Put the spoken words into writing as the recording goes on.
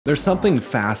There's something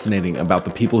fascinating about the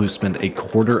people who spend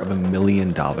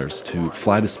 $250,000 to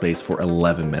fly to space for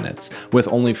 11 minutes, with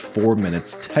only 4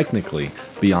 minutes technically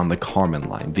beyond the Kármán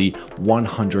Line, the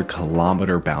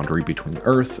 100-kilometer boundary between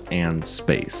Earth and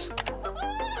space.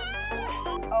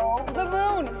 Oh, the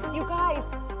moon! You guys,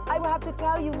 I will have to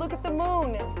tell you, look at the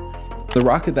moon! The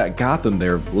rocket that got them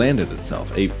there landed itself,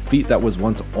 a feat that was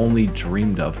once only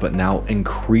dreamed of but now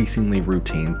increasingly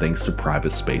routine thanks to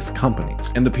private space companies.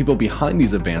 And the people behind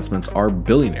these advancements are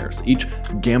billionaires, each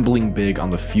gambling big on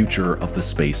the future of the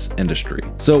space industry.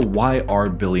 So why are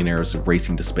billionaires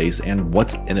racing to space, and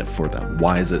what's in it for them?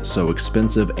 Why is it so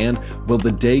expensive, and will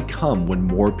the day come when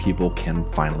more people can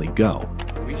finally go?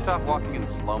 Can we stop walking in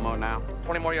slow-mo now?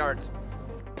 20 more yards.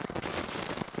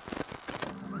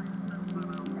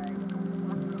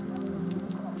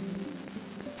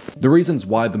 The reasons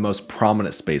why the most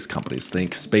prominent space companies,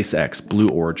 think SpaceX, Blue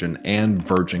Origin, and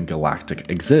Virgin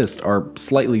Galactic, exist are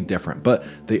slightly different, but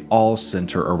they all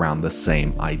center around the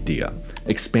same idea: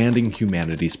 expanding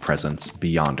humanity's presence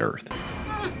beyond Earth.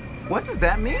 What does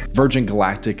that mean? Virgin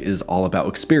Galactic is all about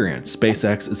experience,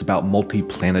 SpaceX is about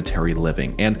multi-planetary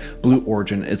living, and Blue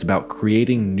Origin is about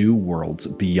creating new worlds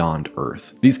beyond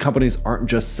Earth. These companies aren't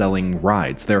just selling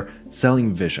rides, they're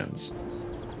selling visions.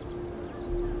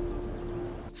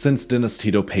 Since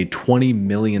Tito paid $20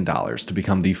 million to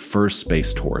become the first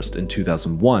space tourist in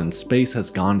 2001, space has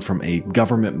gone from a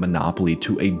government monopoly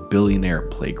to a billionaire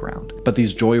playground. But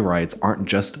these joyrides aren't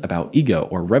just about ego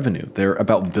or revenue, they're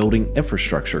about building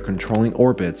infrastructure, controlling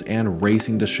orbits, and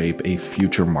racing to shape a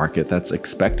future market that's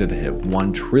expected to hit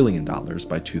 $1 trillion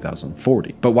by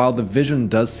 2040. But while the vision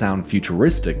does sound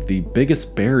futuristic, the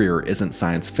biggest barrier isn't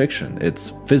science fiction,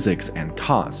 it's physics and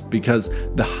cost, because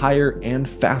the higher and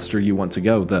faster you want to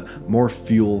go, the more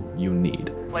fuel you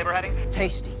need. Flavor heading?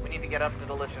 Tasty. We need to get up to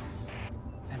delicious.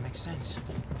 That makes sense.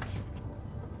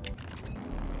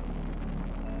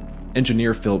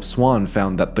 Engineer Philip Swan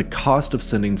found that the cost of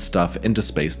sending stuff into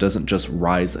space doesn't just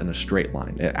rise in a straight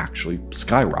line, it actually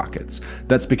skyrockets.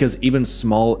 That's because even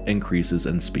small increases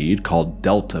in speed, called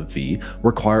delta V,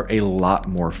 require a lot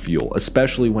more fuel,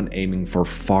 especially when aiming for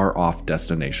far-off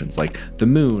destinations like the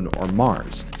moon or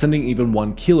Mars. Sending even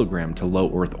 1 kilogram to low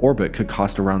Earth orbit could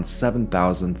cost around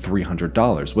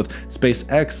 $7,300, with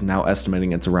SpaceX now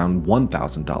estimating it's around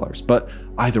 $1,000. But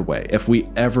either way, if we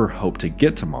ever hope to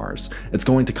get to Mars, it's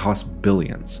going to cost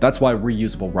billions. That's why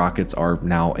reusable rockets are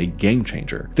now a game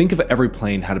changer. Think if every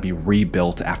plane had to be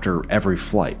rebuilt after every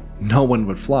flight. No one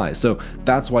would fly, so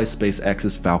that's why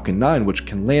SpaceX's Falcon 9, which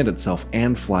can land itself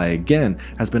and fly again,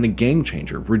 has been a game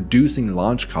changer, reducing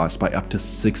launch costs by up to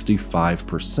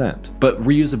 65%. But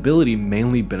reusability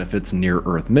mainly benefits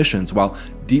near-Earth missions, while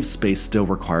deep space still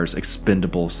requires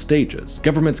expendable stages.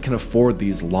 Governments can afford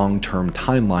these long-term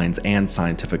timelines and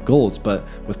scientific goals, but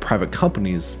with private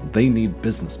companies, they need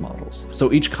business models.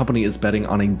 So each company is betting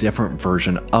on a different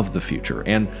version of the future,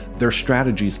 and their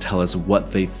strategies tell us what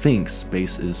they think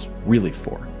space is really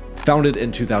for. Founded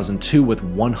in 2002 with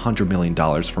 $100 million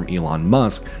from Elon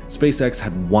Musk, SpaceX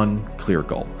had one clear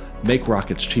goal: make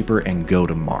rockets cheaper and go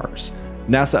to Mars.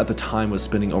 NASA at the time was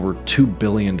spending over $2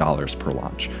 billion per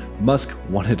launch. Musk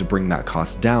wanted to bring that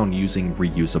cost down using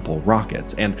reusable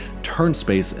rockets and turn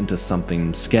space into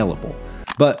something scalable.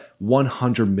 But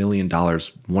 $100 million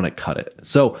wouldn't cut it.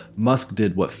 So Musk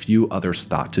did what few others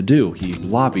thought to do. He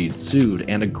lobbied, sued,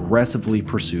 and aggressively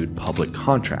pursued public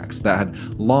contracts that had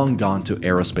long gone to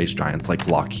aerospace giants like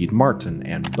Lockheed Martin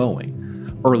and Boeing.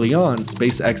 Early on,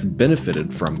 SpaceX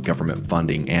benefited from government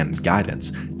funding and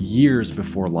guidance years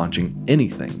before launching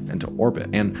anything into orbit,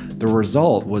 and the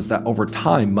result was that over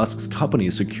time, Musk's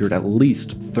company secured at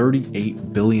least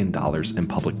 $38 billion in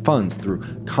public funds through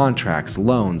contracts,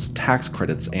 loans, tax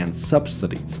credits, and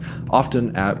subsidies,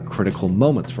 often at critical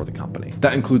moments for the company.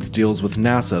 That includes deals with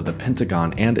NASA, the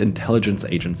Pentagon, and intelligence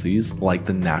agencies like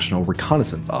the National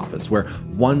Reconnaissance Office, where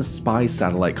one spy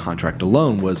satellite contract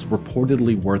alone was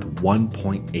reportedly worth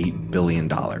 $1.8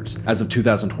 billion. As of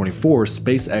 2024,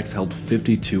 SpaceX held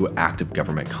 52 active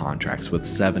government contracts with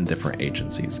 7 different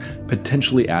agencies,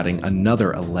 potentially adding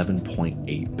another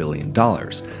 $11.8 billion.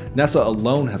 NASA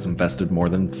alone has invested more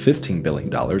than $15 billion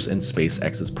in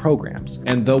SpaceX's programs.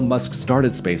 And though Musk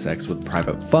started SpaceX with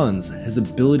private funds, his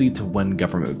ability to win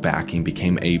government backing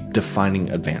became a defining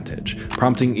advantage,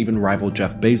 prompting even rival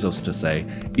Jeff Bezos to say,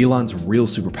 Elon's real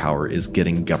superpower is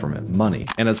getting government money.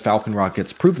 And as Falcon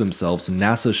rockets prove themselves,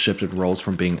 NASA shifted roles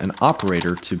from being an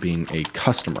operator to being a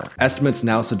customer. Estimates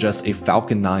now suggest a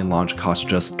Falcon 9 launch cost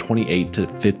just $28 to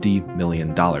 $50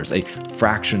 million, a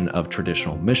fraction of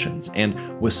traditional missions, and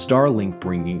with Starlink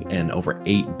bringing in over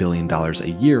 $8 billion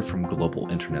a year from global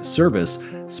internet service,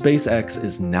 SpaceX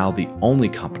is now the only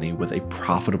company with a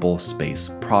profitable space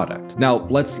product. Now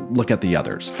let's look at the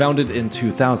others. Founded in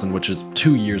 2000, which is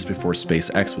 2 years before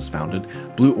SpaceX was founded,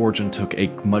 Blue Origin took a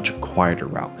much quieter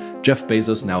route. Jeff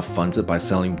Bezos now funds it by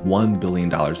selling $1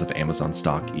 billion of Amazon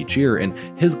stock each year, and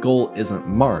his goal isn't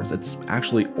Mars, it's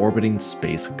actually orbiting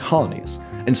space colonies.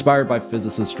 Inspired by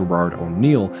physicist Gerard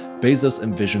O'Neill, Bezos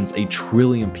envisions 1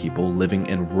 trillion people living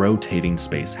in rotating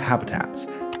space habitats.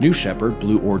 New Shepard,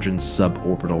 Blue Origin's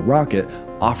suborbital rocket,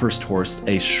 offers tourists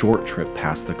a short trip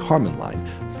past the Kármán Line,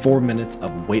 4 minutes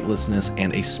of weightlessness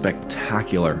and a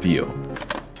spectacular view.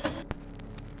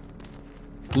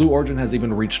 Blue Origin has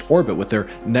even reached orbit with their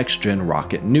next-gen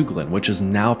rocket New Glenn, which is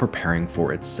now preparing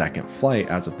for its second flight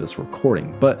as of this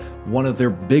recording. But one of their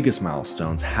biggest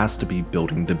milestones has to be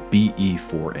building the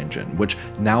BE-4 engine, which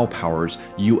now powers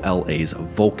ULA's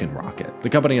Vulcan rocket. The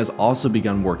company has also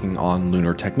begun working on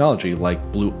lunar technology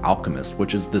like Blue Alchemist,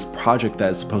 which is this project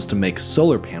that is supposed to make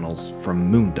solar panels from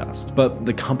moon dust. But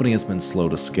the company has been slow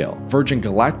to scale. Virgin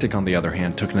Galactic, on the other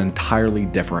hand, took an entirely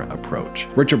different approach.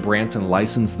 Richard Branson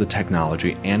licensed the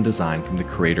technology and design from the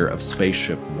creator of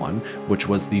Spaceship One, which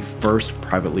was the first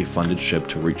privately funded ship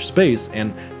to reach space,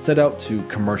 and set out to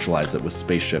commercialize it with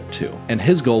Spaceship Two. And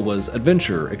his goal was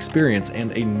adventure, experience,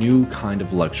 and a new kind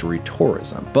of luxury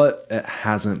tourism, but it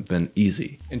hasn't been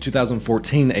easy. In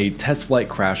 2014, a test flight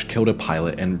crash killed a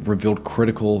pilot and revealed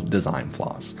critical design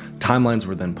flaws. Timelines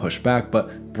were then pushed back,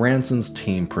 but Branson's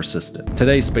team persisted.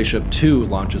 Today, Spaceship Two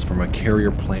launches from a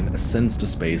carrier plane, ascends to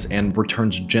space, and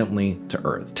returns gently to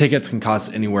Earth. Tickets can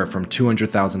cost anywhere from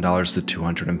 $200,000 to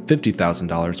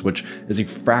 $250,000, which is a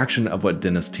fraction of what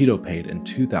Dennis Tito paid in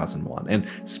 2001. And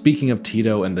speaking of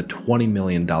Tito and the $20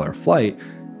 million flight,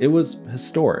 it was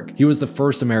historic. He was the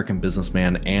first American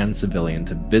businessman and civilian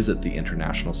to visit the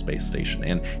International Space Station,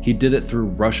 and he did it through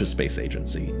Russia's space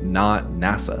agency, not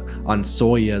NASA, on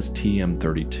Soyuz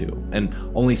TM-32. And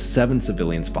only 7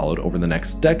 civilians followed over the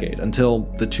next decade, until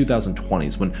the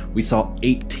 2020s, when we saw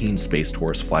 18 space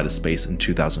tourists fly to space in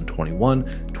 2021,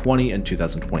 20 in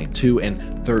 2022,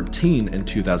 and 13 in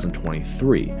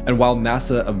 2023. And while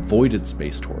NASA avoided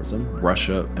space tourism,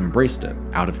 Russia embraced it,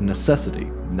 out of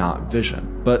necessity, not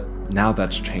vision. But now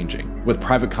that's changing, with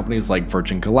private companies like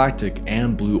Virgin Galactic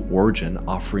and Blue Origin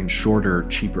offering shorter,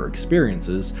 cheaper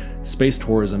experiences. Space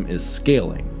tourism is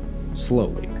scaling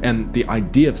slowly. And the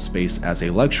idea of space as a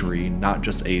luxury, not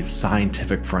just a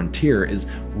scientific frontier, is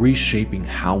reshaping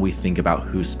how we think about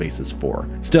who space is for.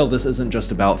 Still, this isn't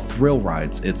just about thrill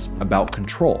rides, it's about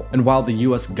control. And while the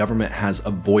US government has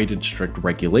avoided strict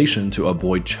regulation to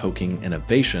avoid choking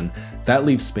innovation, that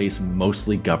leaves space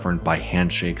mostly governed by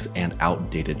handshakes and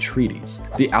outdated treaties.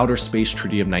 The Outer Space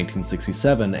Treaty of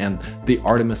 1967 and the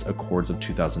Artemis Accords of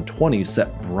 2020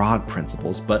 set broad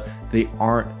principles, but they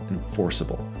aren't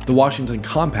enforceable. The Washington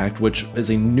Compact, which is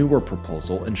a newer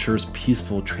proposal, ensures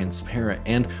peaceful, transparent,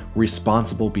 and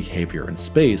responsible behavior in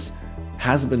space,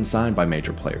 hasn't been signed by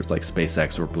major players like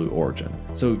SpaceX or Blue Origin.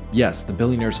 So yes, the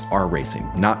billionaires are racing,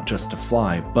 not just to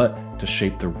fly, but to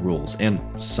shape the rules. And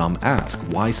some ask,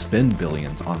 why spend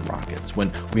billions on rockets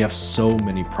when we have so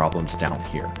many problems down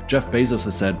here? Jeff Bezos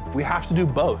has said, we have to do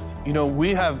both. You know, we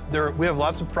have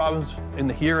lots of problems in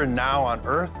the here and now on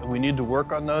Earth, and we need to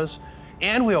work on those.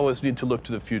 And we always need to look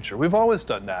to the future. We've always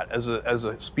done that as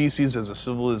a species, as a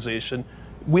civilization.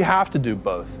 We have to do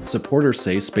both. Supporters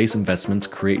say space investments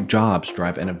create jobs,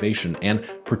 drive innovation, and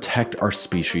protect our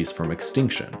species from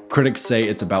extinction. Critics say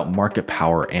it's about market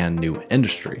power and new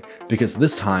industry, because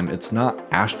this time it's not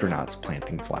astronauts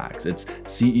planting flags, it's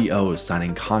CEOs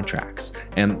signing contracts,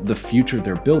 and the future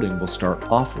they're building will start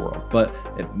off-world, but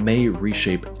it may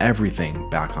reshape everything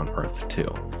back on Earth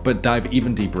too. But dive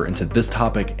even deeper into this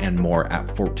topic and more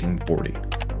at 1440.